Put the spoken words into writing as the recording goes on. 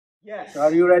Yes. So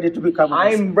are you ready to become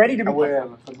Muslim? I'm ready to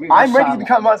become I'm ready to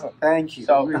become Muslim. Thank you.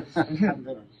 So,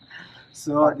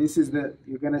 so this is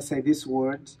you're going to say this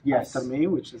word Yes. after me,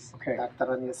 which is Okay. Dr.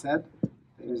 Rania said,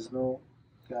 there is no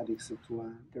God except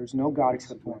one. There's no God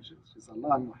except one. Which is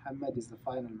Allah, and Muhammad is the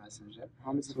final messenger.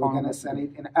 Muhammad is the So we're final going to say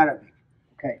messenger. it in Arabic.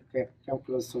 Okay. Okay, come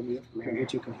close to me.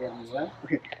 Language you can hear me well.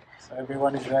 Okay. So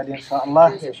everyone is ready,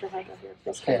 inshallah.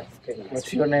 Okay.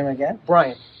 What's your name again?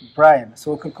 Brian. Brian.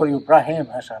 So we could call you Brahim,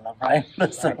 mashallah. Brian.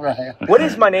 Brian. What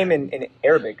is my name in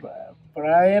Arabic?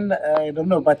 Brian, I don't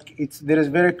know, but there is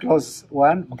very close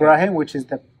one. Okay. Brahim, which is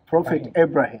the Prophet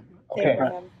Abraham. Okay.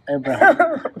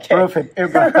 Abraham. Okay. Prophet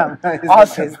Abraham.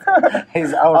 Awesome.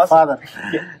 He's our awesome. father.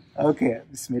 Yeah. Okay.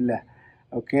 Bismillah.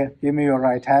 Okay. Give me your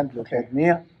right hand. Look at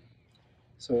me.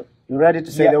 So you ready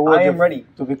to say the word? I am ready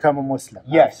to become a Muslim.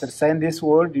 Yes. After saying this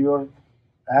word, you're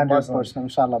 100%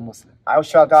 inshallah Muslim. I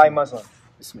shall die Muslim.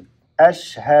 Bismillah.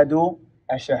 Ashhadu.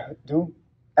 Ashhadu.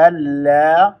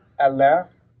 Allah. Allah.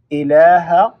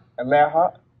 Ilaha.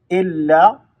 Allah.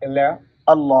 Illa. Illa.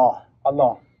 Allah.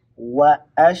 Allah. Wa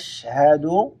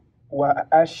ashhadu. Wa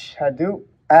ashhadu.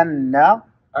 Anna.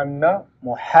 Anna.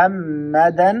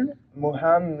 Muhammadan.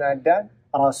 Muhammadan.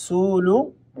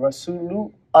 Rasulu.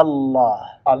 Rasulu.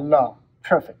 Allah. Allah.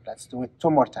 Perfect. Let's do it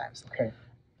 2 more times. Okay.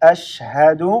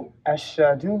 Ashhadu.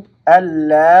 Ashhadu.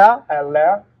 Allah.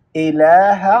 Allah.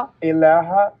 Ilaha.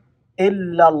 Ilaha.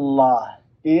 Illallah.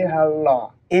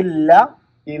 Illallah. Illa.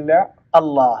 Illa.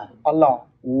 Allah. Allah.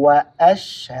 Wa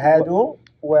ashhadu.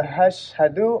 Wa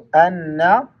ashhadu.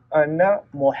 Anna. Anna.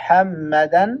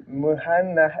 Muhammadan.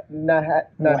 Muhammadan.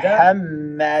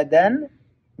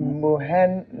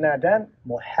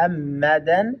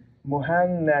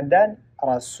 Muhammadan.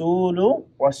 Rasulu.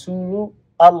 Rasulu.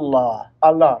 Allah.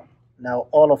 Allah. Now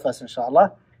all of us,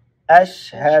 inshallah.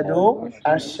 Ashhadu.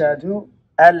 Ashhadu.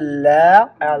 Allah.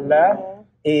 Allah.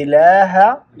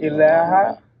 Ilaha.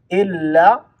 Ilaha.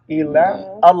 Illa.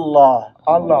 Illa. Allah.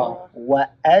 Allah. Wa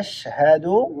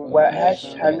ashhadu. Wa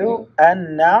ashhadu.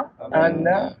 Anna.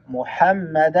 Anna.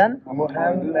 Muhammadan.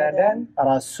 Muhammadan.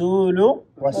 Rasulu.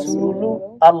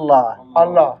 Rasulu. Allah.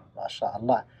 Allah.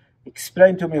 MashaAllah.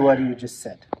 Explain to me what you just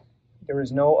said. There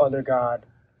is no other God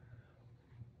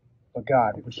but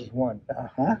God, which is one.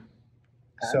 Uh-huh.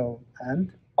 So,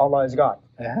 and Allah is God.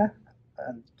 Uh-huh.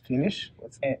 And finish.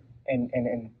 And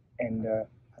the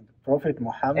Prophet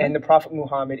Muhammad. And the Prophet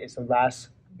Muhammad is the last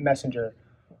messenger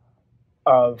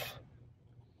of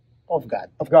God.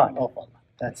 Of God. Of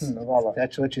Allah.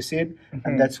 That's what you said, and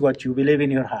Mhm. that's what you believe in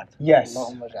your heart. Yes.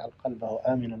 اللهم اجعل قلبه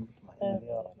آمنا مطمئنا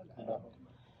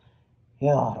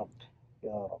يا رب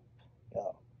يا رب يا رب يا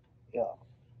رب يا رب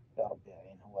يا رب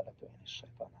أعينه ولا تعين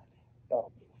الشيطان عليه يا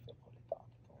رب وفقه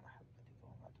لطاعتك ومحبتك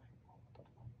وما تحبه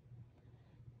وترضى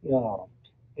يا رب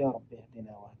يا رب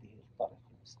اهدنا واهده للطريق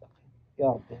المستقيم يا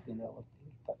رب اهدنا واهده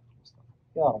للطريق المستقيم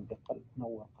يا رب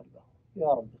نور قلبه يا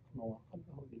رب نور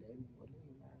قلبه بالعلم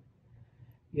والإيمان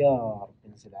يا رب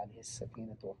انزل عليه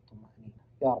السكينة والطمأنينة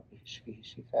يا رب اشفيه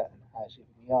شفاء عاجلا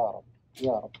يا رب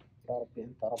يا رب يا رب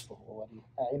أنت ربه ووليه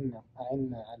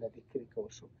أعنا على ذكرك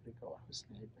وشكرك وحسن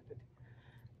عبادتك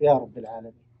يا رب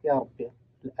العالمين يا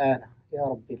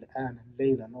رب الآن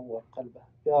الليلة نور قلبه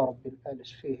يا رب الآن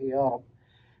اشفيه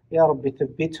يا رب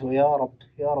ثبته يا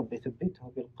رب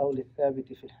ثبته بالقول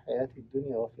الثابت في الحياة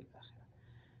الدنيا وفي الآخرة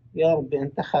يا رب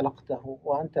أنت خلقته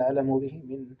وأنت أعلم به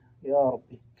منه يا رب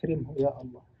اكرمه يا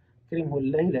الله اكرمه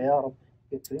الليلة يا رب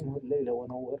اكرمه الليلة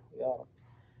ونوره يا رب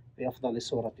بأفضل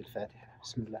سورة الفاتحة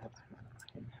بسم الله الرحمن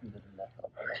الرحيم الحمد لله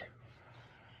رب العالمين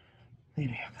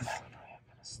إياك نعبد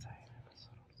وإياك نستعين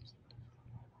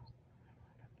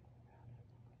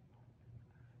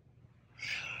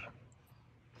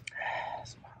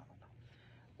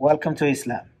Welcome to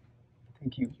Islam.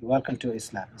 Thank you. Welcome to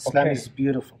Islam. Islam is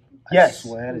beautiful. Yes. I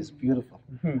swear it's beautiful.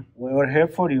 Mm-hmm. We were here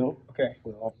for you. Okay.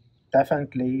 We are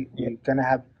definitely we're gonna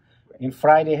have in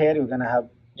Friday here we're gonna have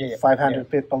 500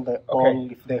 people that all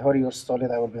if they heard your story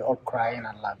they will be all crying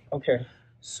and laughing. Okay.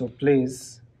 So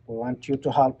please we want you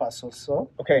to help us also.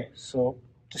 Okay. So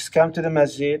just come to the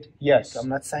masjid. Yes. I'm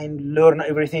not saying learn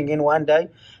everything in one day.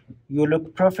 You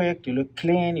look perfect, you look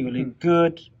clean, you look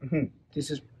good. Mm-hmm.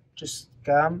 This is just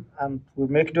come and we'll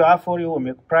make dua for you, we'll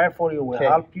make prayer for you, we'll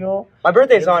help you. My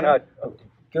birthday is on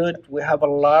good. We have a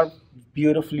lot of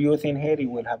beautiful youth in here. You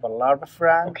will have a lot of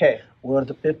friends. Okay. We're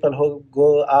the people who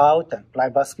go out and play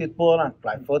basketball and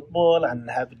play football and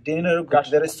have dinner, go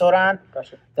to the restaurant.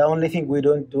 Gotcha. The only thing we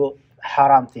don't do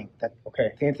haram thing. That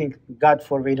anything God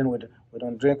forbidden we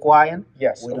don't drink wine.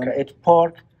 Yes. We don't eat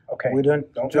pork. Okay. We don't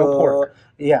do no pork.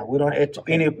 Yeah, we don't eat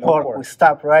any pork. We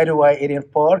stop right away eating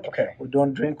pork. Okay. We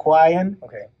don't drink wine.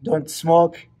 Okay. Don't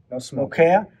smoke. No smoking.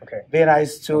 Okay? Okay. Be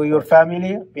nice to your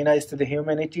family. Be nice to the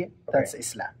humanity. That's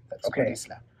Islam. That's good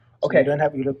Islam. So Okay.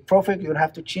 you look perfect. You don't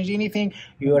have to change anything.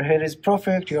 Your hair is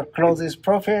perfect. Your clothes is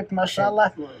perfect.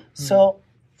 MashaAllah. So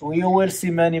you will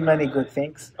see many, many good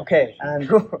things. Okay. And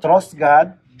trust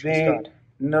God. God.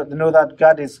 Know that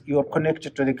God is, you're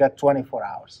connected to the God 24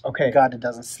 hours. Okay. God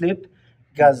doesn't sleep.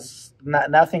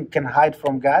 Nothing can hide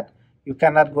from God. You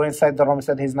cannot go inside the room and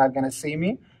say, He's not going to see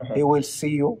me. He will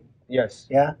see you. Yes.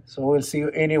 Yeah. So He'll see you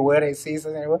anywhere. He sees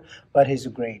us anywhere. But He's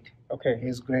great. Okay.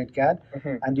 He's great God.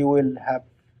 And you will have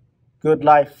good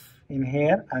life in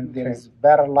here. And there is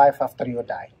better life after you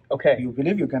die. Okay. You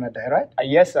believe you're going to die, right?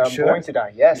 Yes, I'm going to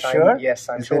die. Yes, sure? I'm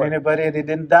is sure. There anybody that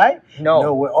didn't die? No.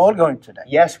 No, we're all going to die.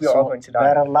 Yes, we are all going to die.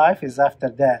 Better life is after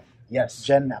death. Yes.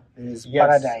 Jannah is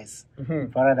paradise.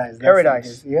 Paradise.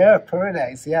 Paradise. Yeah,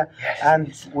 paradise. Yeah. Yes.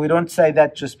 And we don't say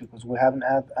that just because we have an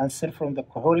answer from the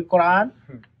Holy Quran.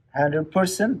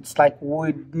 100%. It's like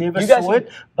we never saw it,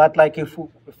 but like if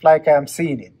like I'm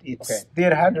seeing it, it's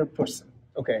there 100%.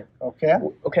 Okay. Okay.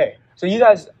 Okay. So you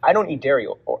guys, I don't eat dairy.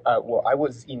 Well, I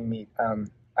was eating meat.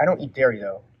 I don't eat dairy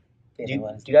though. Do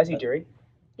you guys eat dairy?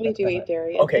 We do eat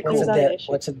dairy. Okay, cool.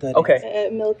 What's a dairy? Okay.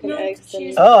 Milk and eggs.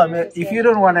 And if you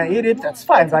don't want to eat it, that's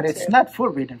fine, but it's not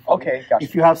forbidden. Okay, gotcha.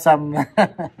 If you have some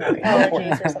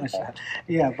allergies or something.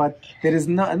 Yeah, but there is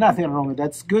nothing wrong with that.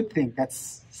 That's a good thing.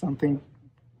 That's something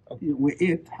we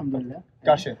eat, alhamdulillah.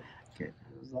 Gotcha. Okay.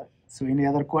 So any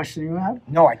other question you have?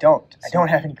 No, I don't. I don't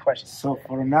have any questions. So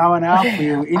for now on out, for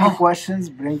you, any questions,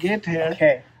 bring it here.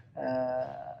 Okay.